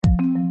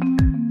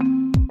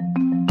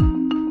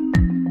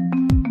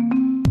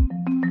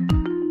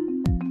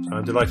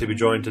I'm delighted to be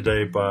joined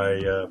today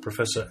by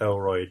Professor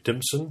Elroy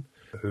Dimpson,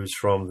 who's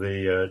from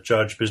the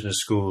Judge Business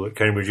School at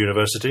Cambridge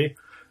University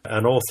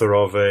and author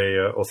of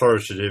a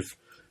authoritative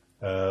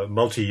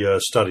multi-year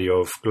study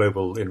of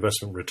global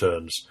investment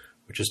returns,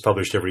 which is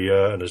published every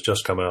year and has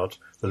just come out.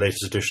 The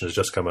latest edition has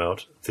just come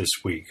out this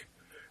week.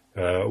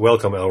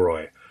 Welcome,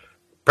 Elroy.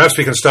 Perhaps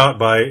we can start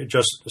by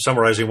just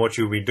summarizing what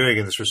you've been doing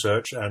in this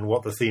research and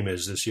what the theme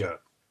is this year.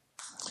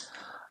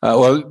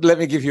 Well, let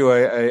me give you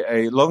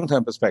a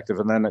long-term perspective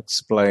and then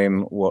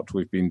explain what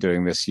we've been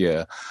doing this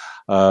year.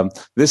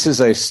 This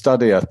is a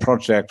study, a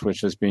project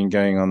which has been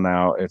going on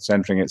now. It's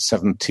entering its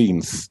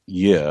 17th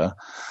year,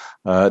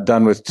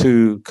 done with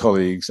two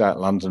colleagues at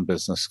London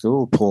Business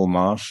School, Paul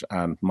Marsh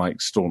and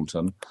Mike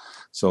Staunton.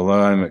 So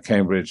although I'm at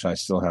Cambridge, I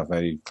still have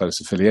a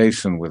close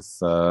affiliation with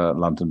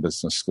London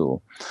Business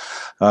School.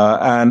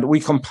 And we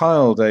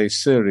compiled a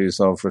series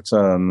of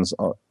returns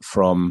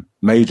from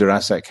major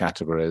asset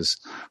categories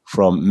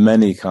from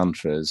many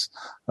countries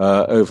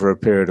over a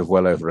period of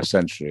well over a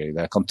century.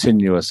 They're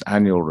continuous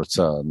annual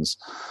returns,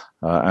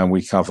 and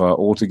we cover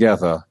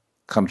altogether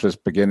countries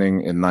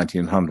beginning in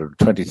 1900,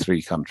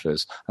 23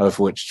 countries, of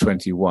which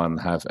 21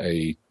 have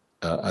an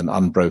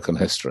unbroken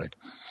history.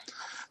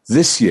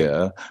 This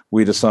year,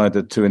 we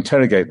decided to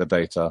interrogate the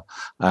data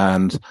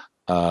and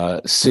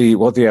see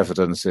what the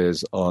evidence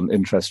is on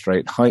interest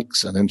rate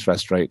hikes and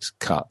interest rate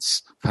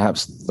cuts,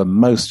 perhaps the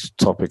most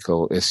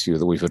topical issue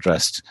that we've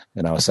addressed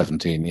in our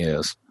 17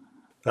 years.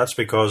 That's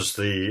because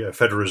the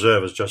Federal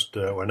Reserve has just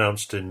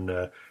announced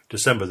in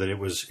December that it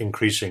was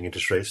increasing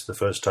interest rates for the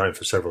first time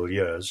for several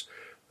years.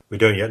 We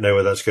don't yet know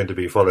whether that's going to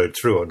be followed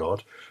through or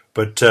not,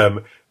 but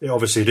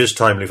obviously it is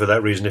timely for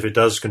that reason if it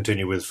does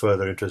continue with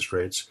further interest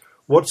rates.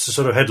 What's the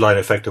sort of headline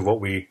effect of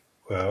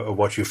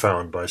what you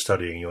found by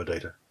studying your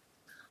data?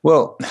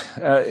 Well,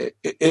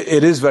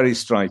 it is very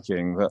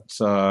striking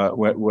that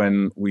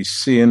when we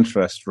see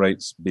interest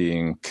rates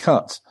being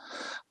cut,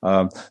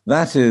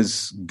 that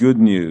is good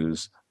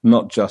news,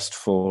 not just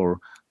for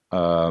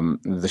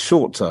the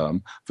short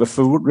term, but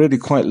for really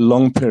quite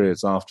long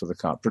periods after the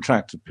cut,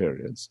 protracted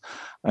periods,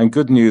 and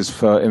good news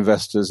for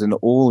investors in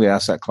all the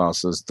asset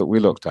classes that we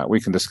looked at.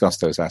 We can discuss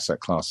those asset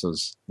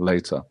classes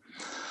later.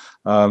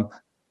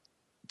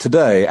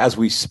 Today, as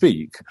we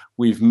speak,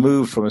 we've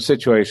moved from a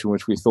situation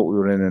which we thought we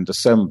were in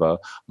December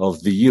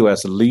of the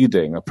US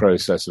leading a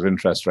process of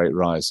interest rate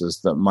rises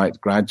that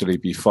might gradually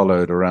be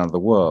followed around the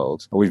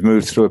world. We've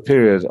moved through a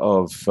period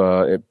of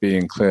it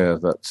being clear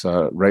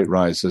that rate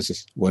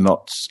rises were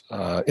not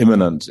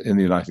imminent in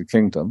the United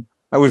Kingdom.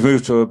 And we've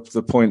moved to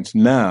the point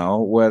now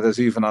where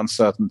there's even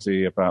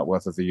uncertainty about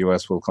whether the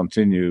US will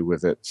continue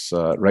with its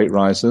rate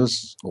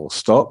rises or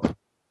stop,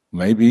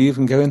 maybe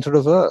even go into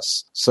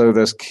reverse. So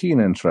there's keen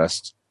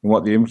interest in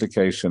what the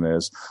implication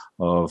is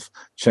of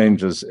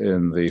changes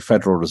in the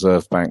Federal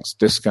Reserve Bank's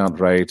discount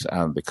rate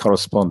and the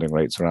corresponding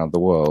rates around the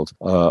world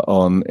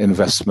on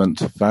investment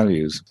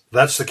values.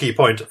 That's the key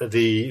point,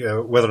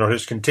 whether or not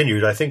it's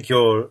continued. I think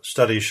your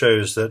study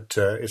shows that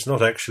it's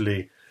not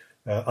actually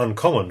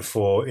uncommon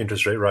for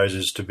interest rate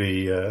rises to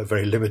be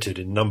very limited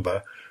in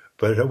number.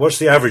 But what's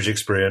the average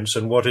experience,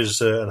 and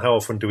and how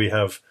often do we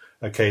have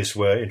a case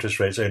where interest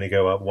rates only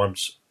go up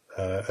once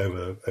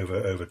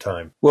over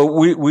time? Well,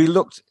 we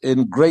looked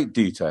in great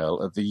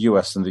detail at the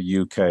US and the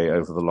UK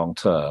over the long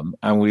term,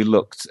 and we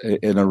looked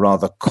in a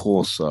rather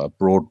coarser,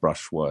 broad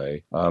brush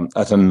way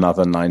at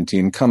another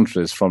 19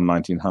 countries from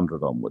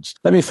 1900 onwards.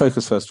 Let me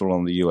focus first of all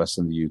on the US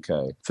and the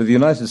UK. For the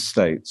United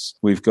States,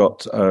 we've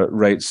got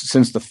rates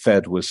since the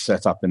Fed was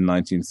set up in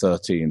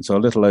 1913, so a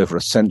little over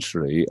a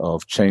century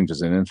of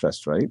changes in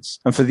interest rates.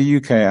 And for the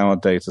UK, our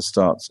data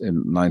starts in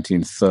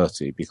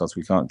 1930 because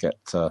we can't get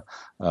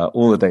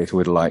all the data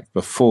we'd like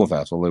before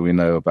that, although we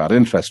know about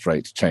interest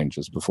rate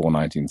changes before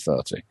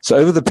 1930. So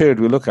over the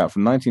period we look at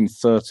from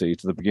 1930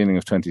 to the beginning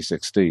of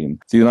 2016,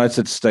 the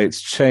United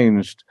States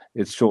changed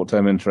its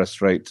short-term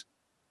interest rate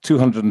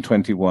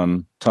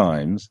 221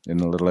 times in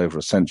a little over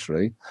a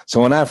century.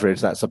 So on average,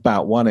 that's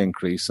about one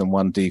increase and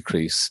one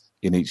decrease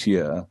in each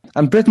year.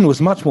 And Britain was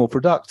much more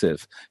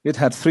productive. It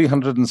had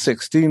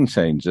 316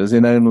 changes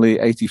in only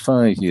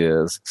 85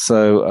 years.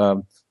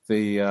 So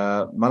the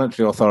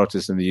monetary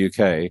authorities in the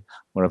UK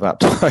were about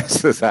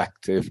twice as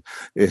active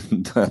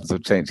in terms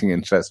of changing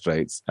interest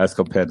rates as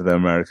compared to their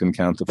American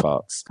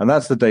counterparts. And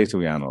that's the data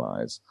we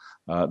analyze.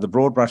 The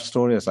broad brush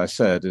story, as I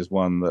said, is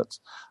one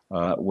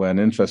that when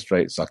interest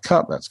rates are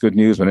cut, that's good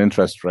news. When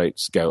interest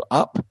rates go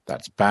up,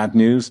 that's bad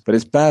news. But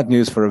it's bad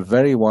news for a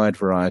very wide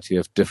variety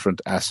of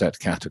different asset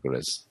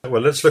categories.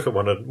 Well, let's look at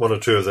one or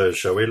two of those,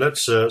 shall we?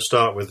 Let's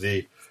start with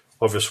the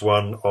obvious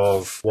one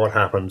of what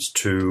happens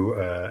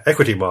to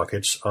equity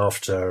markets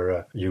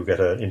after you get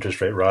an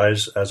interest rate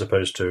rise as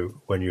opposed to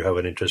when you have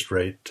an interest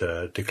rate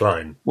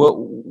decline.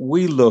 Well,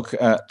 we look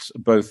at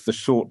both the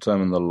short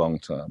term and the long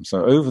term.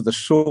 So over the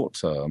short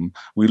term,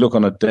 we look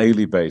on a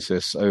daily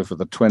basis over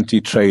the 20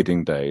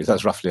 trading days,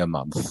 that's roughly a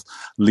month,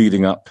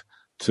 leading up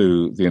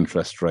to the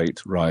interest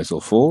rate rise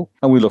or fall,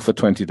 and we look for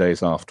 20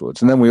 days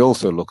afterwards. And then we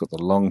also look at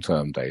the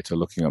long-term data,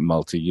 looking at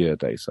multi-year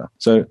data.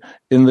 So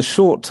in the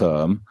short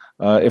term,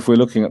 If we're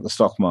looking at the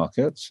stock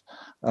market,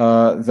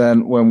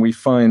 then when we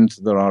find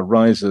there are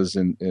rises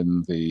in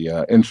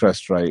the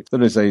interest rate,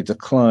 there is a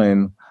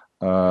decline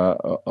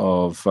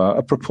of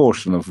a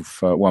proportion of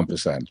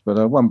 1%, but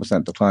a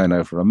 1% decline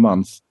over a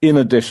month, in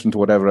addition to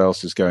whatever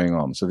else is going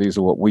on. So these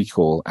are what we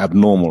call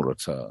abnormal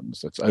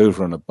returns. That's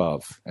over and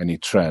above any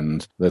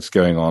trend that's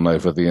going on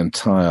over the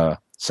entire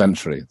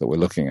century that we're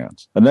looking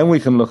at. And then we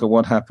can look at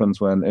what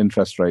happens when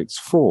interest rates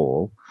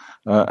fall.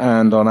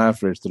 And on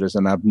average, there is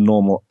an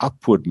abnormal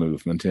upward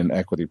movement in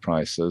equity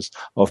prices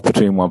of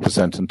between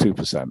 1% and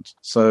 2%.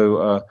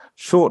 So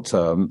short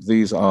term,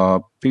 these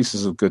are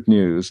pieces of good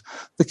news.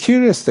 The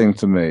curious thing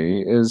to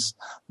me is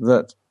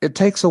that it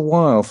takes a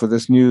while for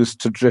this news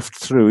to drift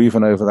through,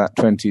 even over that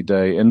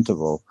 20-day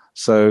interval.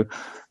 So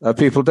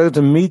people don't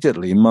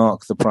immediately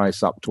mark the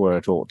price up to where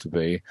it ought to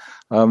be.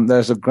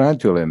 There's a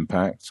gradual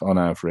impact, on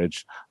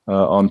average,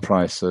 on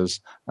prices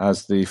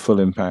as the full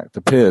impact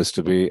appears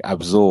to be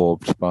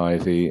absorbed by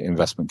the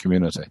investment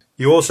community.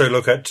 You also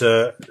look at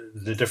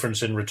the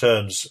difference in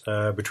returns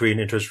between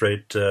interest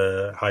rate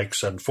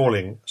hikes and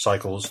falling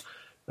cycles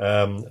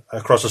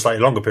across a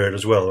slightly longer period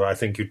as well. I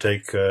think you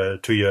take 2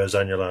 years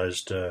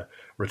annualized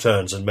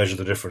returns and measure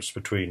the difference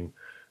between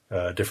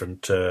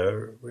different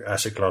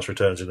asset class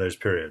returns in those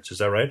periods. Is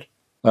that right?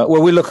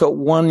 Well, we look at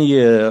 1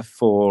 year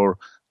for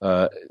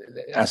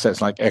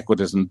assets like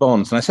equities and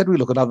bonds. And I said we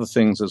look at other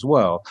things as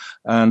well.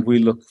 And we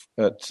look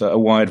at a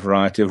wide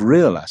variety of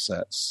real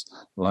assets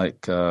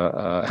like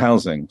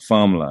housing,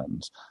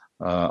 farmland,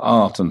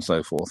 art and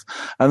so forth.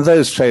 And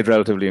those trade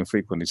relatively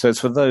infrequently. So it's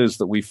for those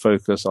that we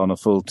focus on a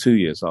full 2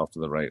 years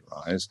after the rate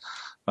rise.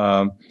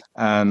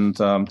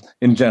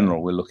 In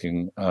general, we're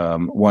looking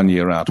 1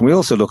 year out. And we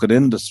also look at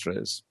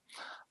industries.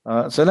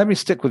 So let me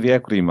stick with the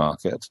equity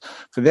market.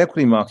 For the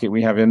equity market,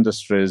 we have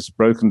industries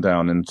broken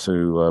down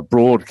into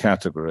broad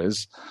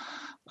categories.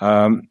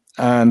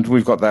 And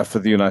we've got that for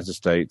the United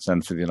States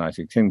and for the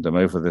United Kingdom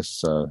over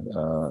this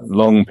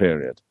long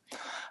period.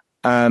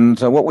 And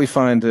what we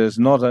find is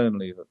not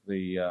only that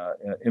the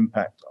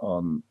impact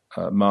on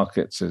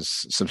markets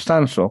is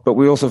substantial, but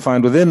we also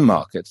find within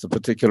markets the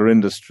particular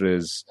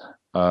industries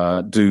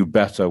do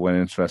better when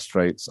interest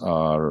rates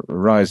are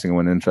rising,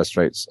 when interest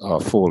rates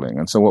are falling.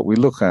 And so what we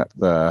look at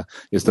there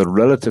is the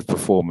relative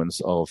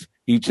performance of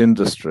each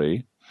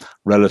industry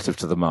relative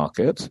to the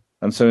market.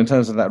 And so in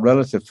terms of that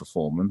relative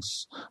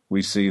performance,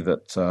 we see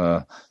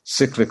that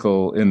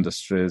cyclical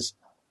industries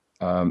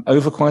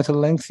over quite a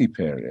lengthy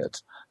period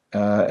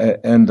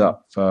end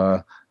up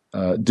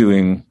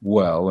doing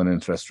well when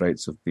interest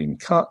rates have been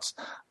cut.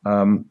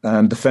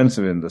 And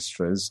defensive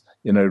industries,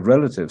 in a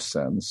relative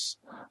sense,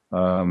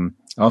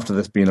 after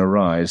there's been a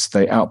rise,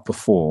 they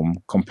outperform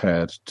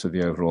compared to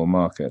the overall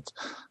market.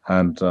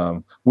 And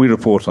we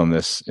report on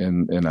this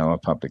in our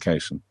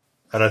publication.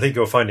 And I think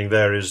your finding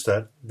there is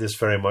that this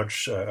very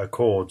much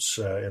accords,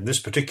 in this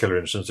particular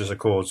instance, this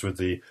accords with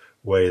the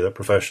way that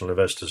professional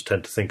investors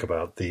tend to think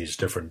about these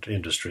different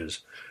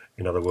industries.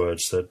 In other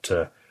words, that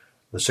the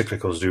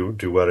cyclicals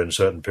do well in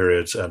certain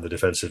periods and the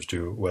defensives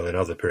do well in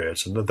other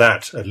periods. And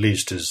that, at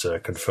least, is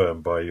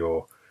confirmed by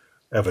your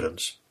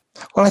evidence.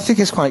 Well, I think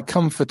it's quite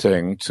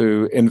comforting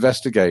to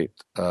investigate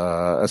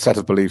a set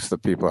of beliefs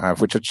that people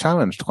have, which are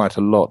challenged quite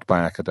a lot by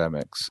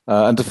academics,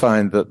 and to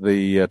find that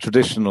the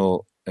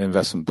traditional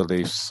investment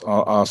beliefs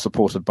are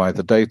supported by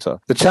the data.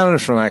 The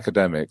challenge from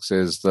academics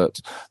is that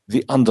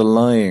the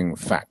underlying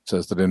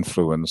factors that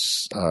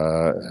influence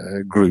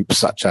groups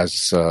such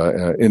as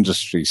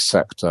industry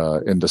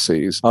sector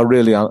indices are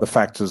really the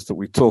factors that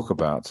we talk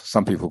about.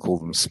 Some people call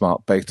them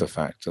smart beta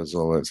factors,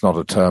 although it's not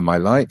a term I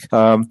like.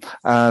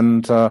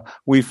 And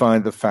we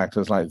find the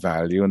factors like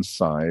value and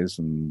size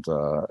and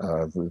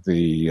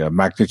the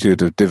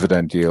magnitude of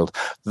dividend yield,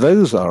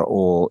 those are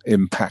all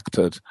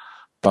impacted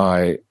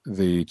by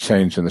the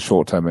change in the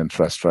short-term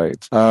interest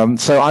rate.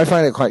 So I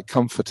find it quite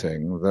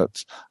comforting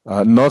that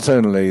not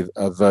only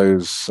are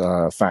those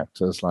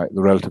factors like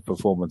the relative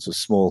performance of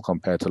small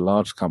compared to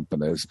large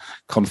companies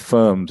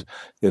confirmed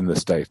in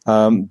this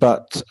data,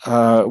 but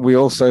we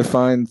also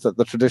find that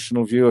the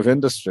traditional view of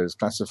industries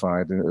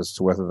classified as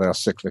to whether they are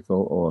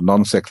cyclical or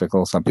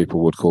non-cyclical, some people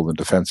would call them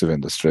defensive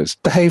industries,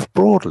 behave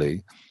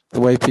broadly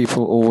the way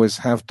people always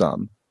have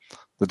done.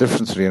 The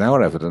difference between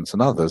our evidence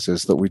and others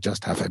is that we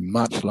just have a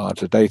much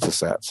larger data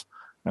set,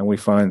 and we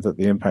find that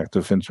the impact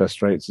of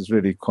interest rates is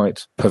really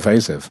quite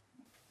pervasive.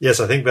 Yes,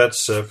 I think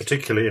that's a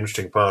particularly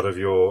interesting part of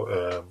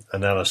your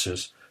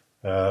analysis.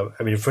 Let's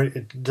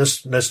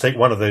take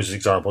one of those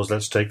examples.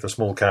 Let's take the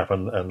small cap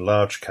and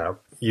large cap.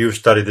 You've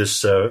studied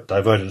this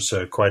divergence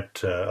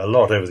quite a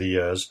lot over the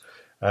years,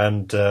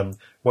 and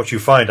what you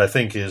find, I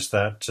think, is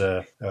that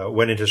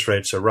when interest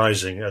rates are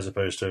rising as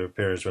opposed to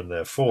periods when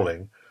they're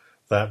falling,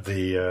 that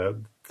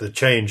the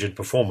change in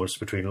performance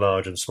between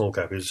large and small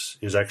cap is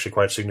actually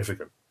quite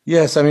significant.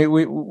 Yes, I mean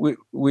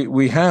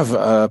we have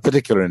a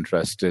particular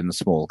interest in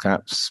small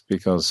caps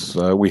because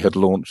we had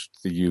launched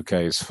the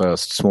UK's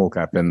first small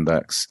cap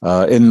index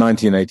in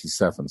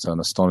 1987, so an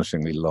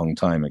astonishingly long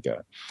time ago.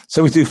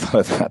 So we do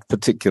follow that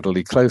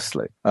particularly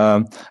closely,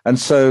 and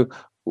so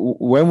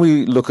when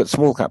we look at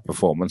small cap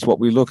performance, what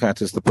we look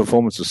at is the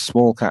performance of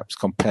small caps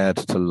compared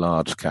to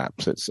large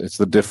caps. It's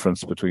the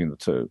difference between the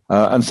two.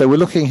 And so we're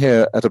looking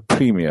here at a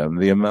premium,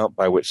 the amount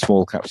by which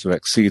small caps have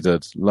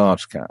exceeded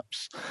large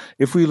caps.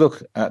 If we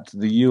look at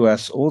the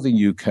US or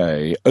the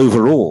UK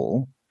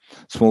overall,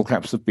 small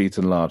caps have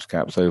beaten large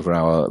caps over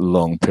our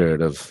long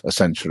period of a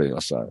century or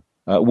so.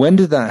 When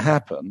did that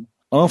happen?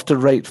 After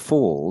rate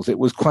falls, it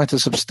was quite a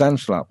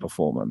substantial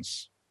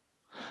outperformance.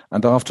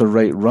 And after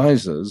rate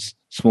rises,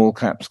 small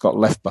caps got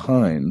left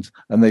behind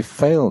and they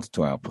failed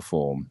to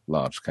outperform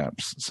large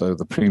caps. So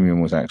the premium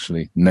was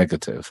actually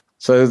negative.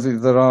 So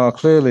there are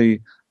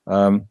clearly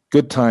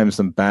good times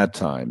and bad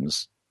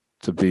times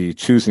to be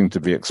choosing to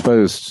be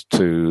exposed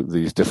to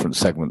these different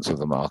segments of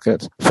the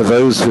market. For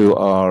those who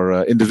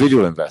are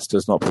individual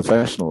investors, not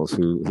professionals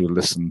who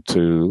listen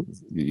to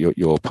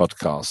your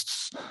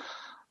podcasts,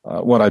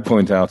 what I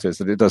point out is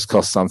that it does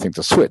cost something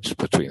to switch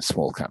between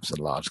small caps and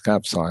large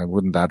caps. I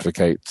wouldn't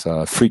advocate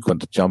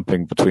frequent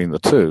jumping between the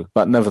two,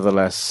 but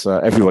nevertheless,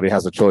 everybody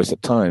has a choice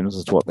at times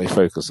as to what they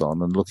focus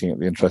on, and looking at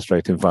the interest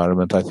rate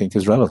environment, I think,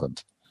 is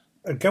relevant.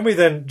 And can we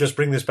then just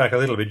bring this back a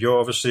little bit? You're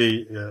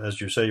obviously,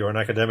 as you say, you're an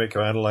academic,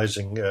 you're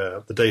analysing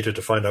the data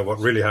to find out what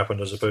really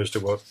happened as opposed to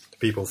what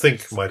people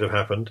think might have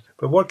happened.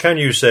 But what can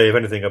you say, if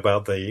anything,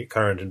 about the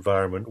current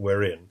environment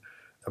we're in?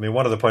 I mean,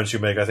 one of the points you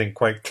make, I think,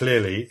 quite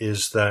clearly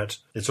is that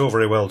it's all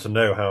very well to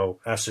know how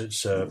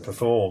assets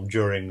perform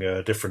during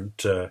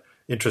different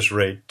interest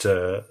rate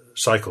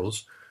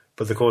cycles.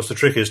 But, of course, the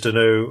trick is to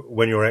know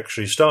when you're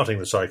actually starting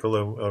the cycle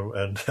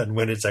and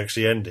when it's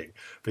actually ending.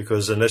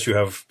 Because unless you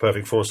have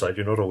perfect foresight,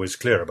 you're not always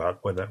clear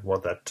about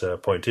what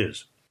that point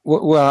is.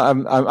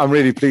 Well, I'm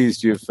really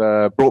pleased you've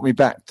brought me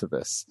back to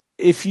this.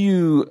 If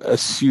you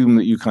assume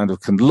that you kind of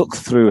can look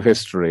through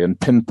history and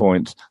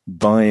pinpoint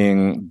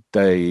buying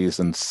days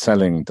and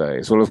selling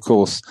days, well, of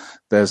course,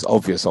 there's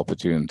obvious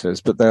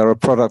opportunities, but they're a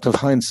product of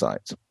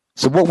hindsight.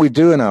 So what we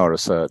do in our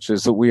research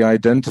is that we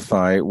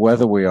identify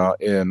whether we are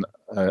in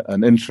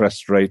an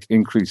interest rate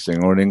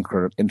increasing or an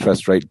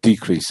interest rate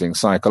decreasing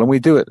cycle, and we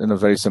do it in a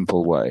very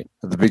simple way.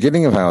 At the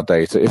beginning of our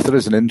data, if there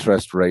is an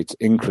interest rate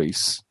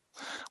increase,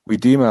 we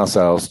deem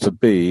ourselves to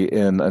be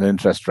in an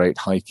interest rate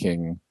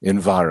hiking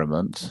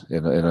environment,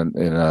 in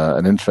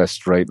an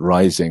interest rate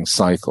rising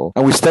cycle,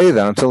 and we stay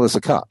there until there's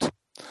a cut.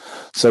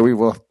 So we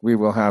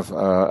will have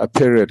a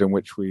period in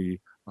which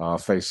we are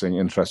facing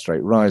interest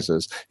rate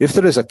rises. If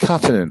there is a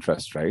cut in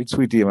interest rates,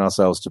 we deem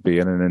ourselves to be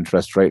in an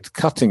interest rate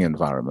cutting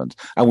environment,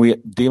 and we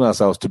deem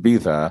ourselves to be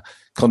there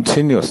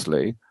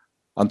continuously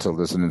until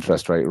there's an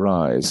interest rate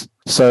rise.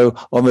 So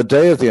on the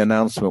day of the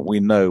announcement,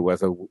 we know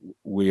whether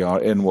we are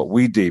in what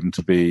we deem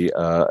to be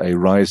a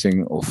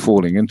rising or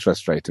falling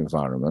interest rate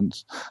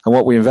environment. And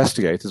what we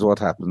investigate is what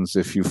happens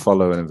if you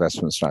follow an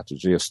investment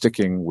strategy of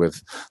sticking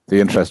with the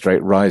interest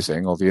rate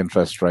rising or the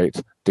interest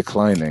rate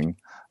declining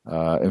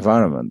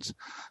environment.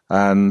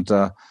 And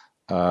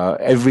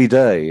every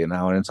day in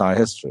our entire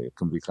history, it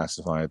can be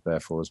classified,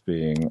 therefore, as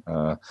being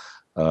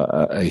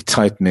a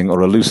tightening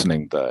or a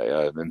loosening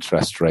day, an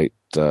interest rate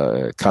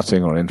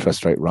cutting or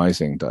interest rate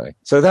rising day.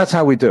 So that's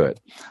how we do it.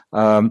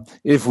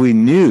 If we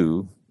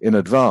knew in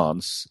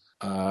advance,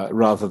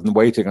 rather than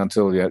waiting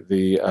until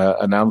the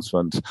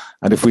announcement,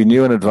 and if we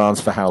knew in advance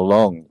for how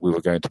long we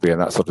were going to be in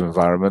that sort of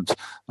environment,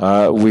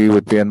 we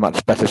would be in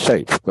much better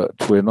shape. But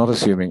we're not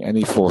assuming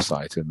any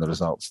foresight in the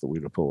results that we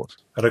report.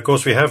 And of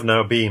course, we have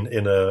now been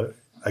in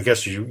I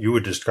guess you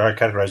would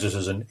categorize this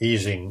as an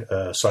easing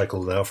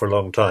cycle now for a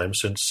long time,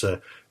 since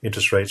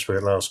interest rates were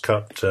last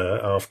cut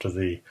after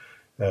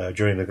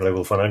during the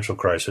global financial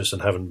crisis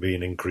and haven't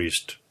been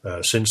increased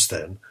since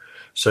then.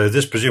 So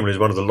this presumably is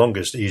one of the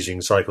longest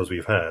easing cycles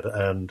we've had.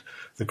 And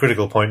the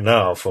critical point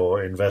now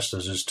for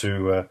investors is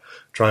to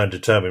try and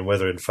determine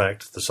whether, in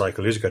fact, the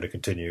cycle is going to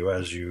continue,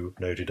 as you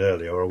noted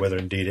earlier, or whether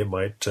indeed it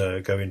might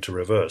go into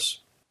reverse.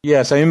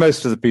 Yes, I mean,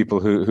 most of the people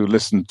who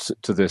listen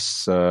to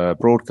this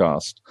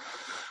broadcast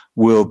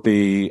will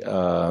be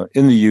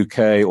in the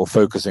UK or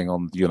focusing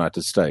on the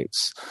United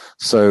States.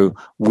 So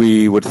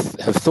we would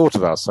have thought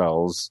of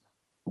ourselves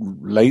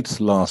late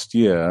last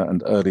year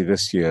and early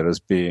this year as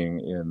being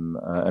in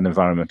an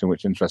environment in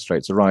which interest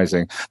rates are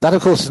rising. That,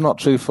 of course, is not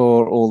true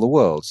for all the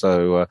world.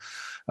 So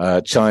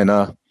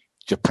China,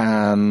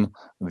 Japan,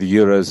 the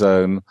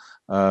Eurozone,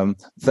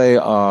 they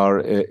are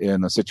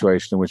in a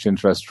situation in which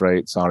interest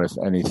rates are, if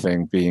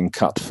anything, being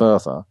cut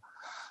further.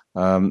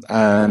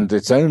 And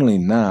it's only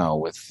now,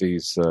 with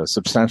these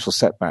substantial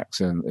setbacks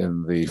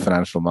in the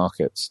financial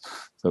markets,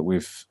 that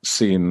we've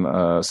seen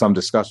some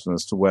discussion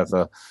as to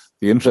whether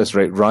the interest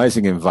rate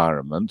rising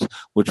environment,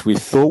 which we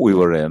thought we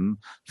were in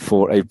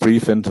for a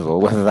brief interval,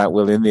 whether that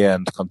will in the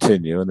end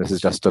continue, and this is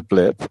just a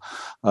blip,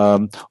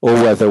 or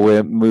whether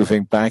we're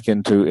moving back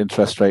into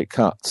interest rate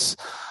cuts.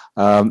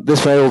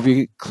 This may all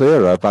be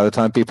clearer by the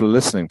time people are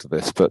listening to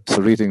this, but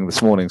reading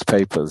this morning's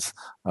papers,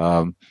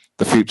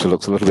 the future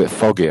looks a little bit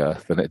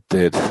foggier than it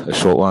did a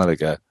short while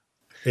ago.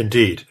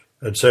 Indeed.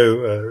 And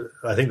so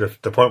I think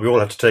the point we all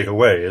have to take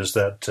away is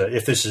that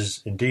if this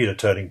is indeed a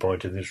turning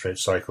point in the interest rate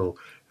cycle,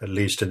 at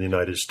least in the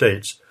United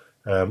States,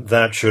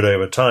 that should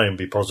over time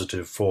be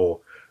positive for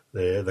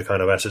the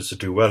kind of assets that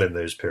do well in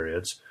those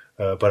periods.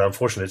 But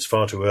unfortunately, it's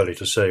far too early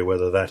to say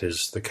whether that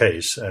is the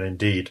case. And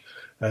indeed,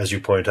 as you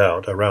point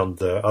out, around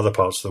the other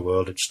parts of the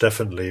world, it's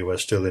definitely we're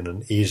still in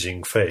an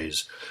easing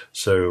phase.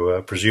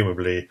 So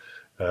presumably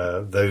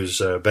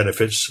those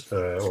benefits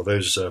or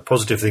those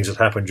positive things that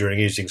happen during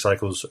easing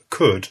cycles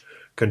could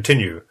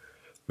continue.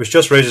 Which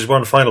just raises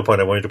one final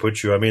point I wanted to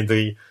put you. I mean,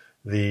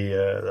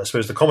 I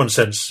suppose the common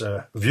sense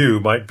view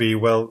might be,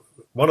 well,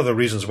 one of the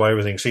reasons why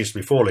everything seems to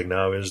be falling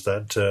now is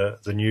that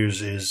the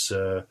news is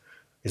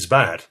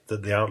bad,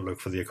 that the outlook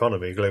for the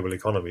economy, global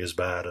economy, is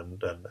bad,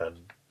 and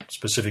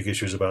specific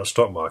issues about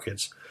stock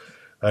markets.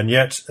 And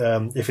yet,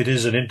 if it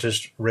is an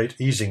interest rate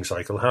easing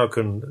cycle, how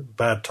can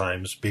bad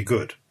times be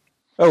good?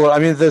 Oh, well, I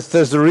mean,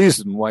 there's a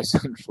reason why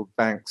central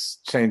banks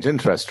change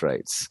interest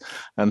rates.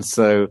 And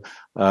so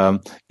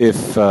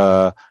if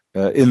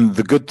in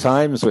the good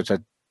times, which I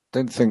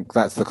don't think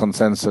that's the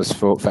consensus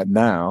for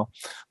now,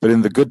 but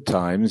in the good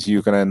times,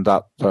 you can end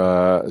up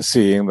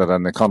seeing that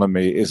an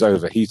economy is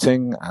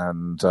overheating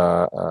and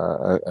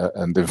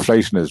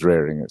inflation is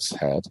rearing its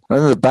head. And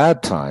in the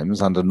bad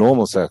times, under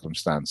normal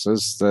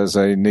circumstances, there's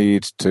a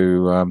need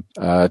to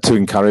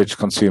encourage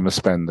consumer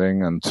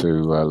spending and to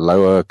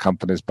lower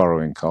companies'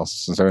 borrowing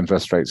costs, and so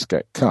interest rates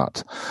get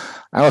cut.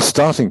 Our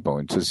starting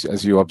point,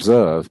 as you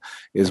observe,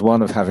 is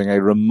one of having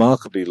a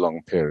remarkably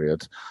long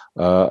period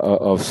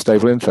of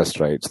stable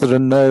interest rates. There are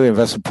no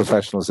investment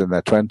professionals in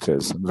their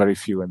 20s and very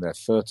few in their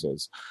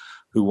 30s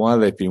who, while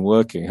they've been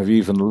working, have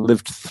even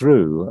lived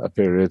through a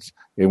period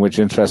in which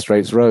interest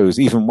rates rose,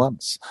 even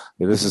once.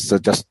 This is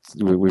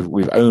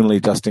we've only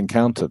just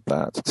encountered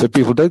that. So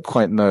people don't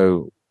quite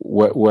know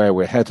where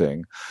we're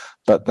heading,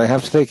 but they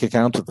have to take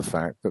account of the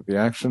fact that the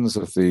actions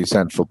of the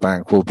central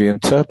bank will be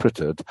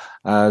interpreted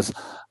as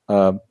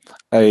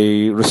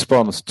a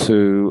response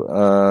to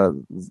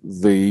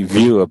the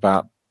view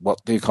about what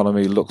the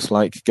economy looks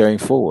like going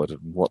forward, and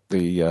what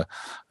a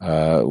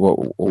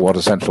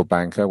central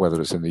banker, whether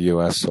it's in the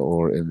US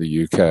or in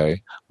the UK,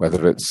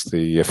 whether it's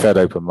the Fed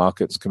Open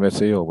Markets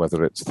Committee or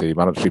whether it's the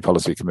Monetary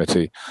Policy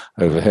Committee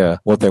over here,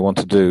 what they want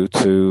to do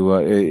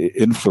to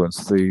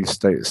influence the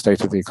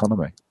state of the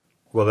economy.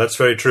 Well, that's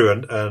very true,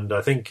 and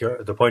I think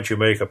the point you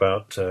make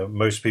about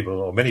most people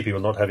or many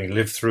people not having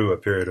lived through a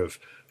period of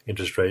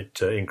interest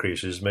rate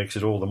increases makes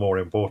it all the more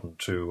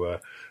important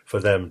for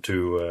them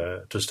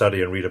to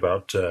study and read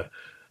about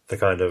the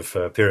kind of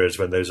periods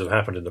when those have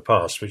happened in the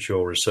past, which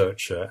your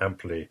research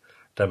amply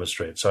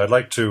demonstrates. So I'd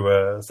like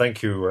to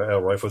thank you,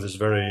 Elroy, for this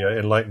very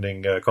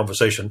enlightening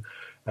conversation,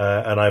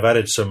 and I've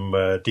added some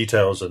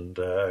details and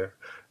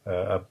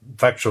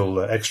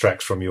factual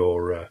extracts from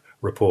your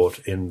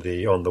report on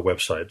the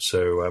website.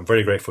 So I'm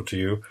very grateful to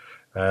you,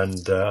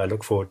 and I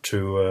look forward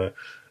to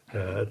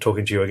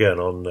talking to you again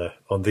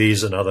on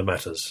these and other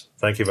matters.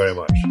 Thank you very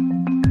much.